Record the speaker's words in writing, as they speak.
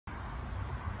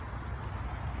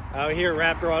Out here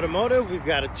at Raptor Automotive, we've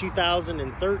got a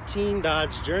 2013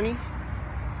 Dodge Journey.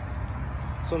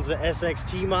 This one's the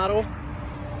SXT model.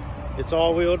 It's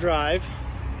all-wheel drive.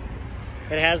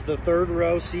 It has the third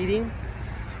row seating,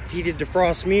 heated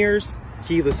defrost mirrors,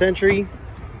 keyless entry,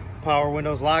 power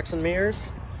windows, locks and mirrors,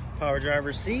 power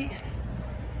driver's seat,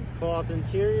 cloth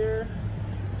interior.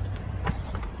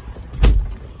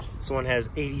 This one has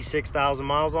 86,000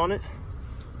 miles on it.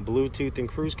 Bluetooth and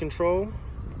cruise control,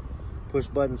 push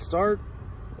button start,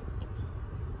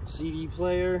 CD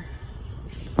player.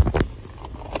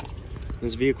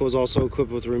 This vehicle is also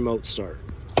equipped with remote start.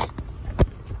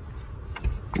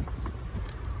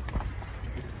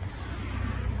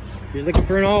 If you're looking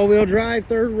for an all-wheel drive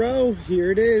third row,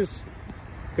 here it is.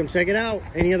 Come check it out.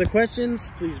 Any other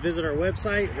questions, please visit our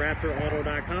website,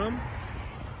 raptorauto.com,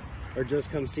 or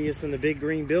just come see us in the big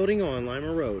green building on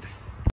Lima Road.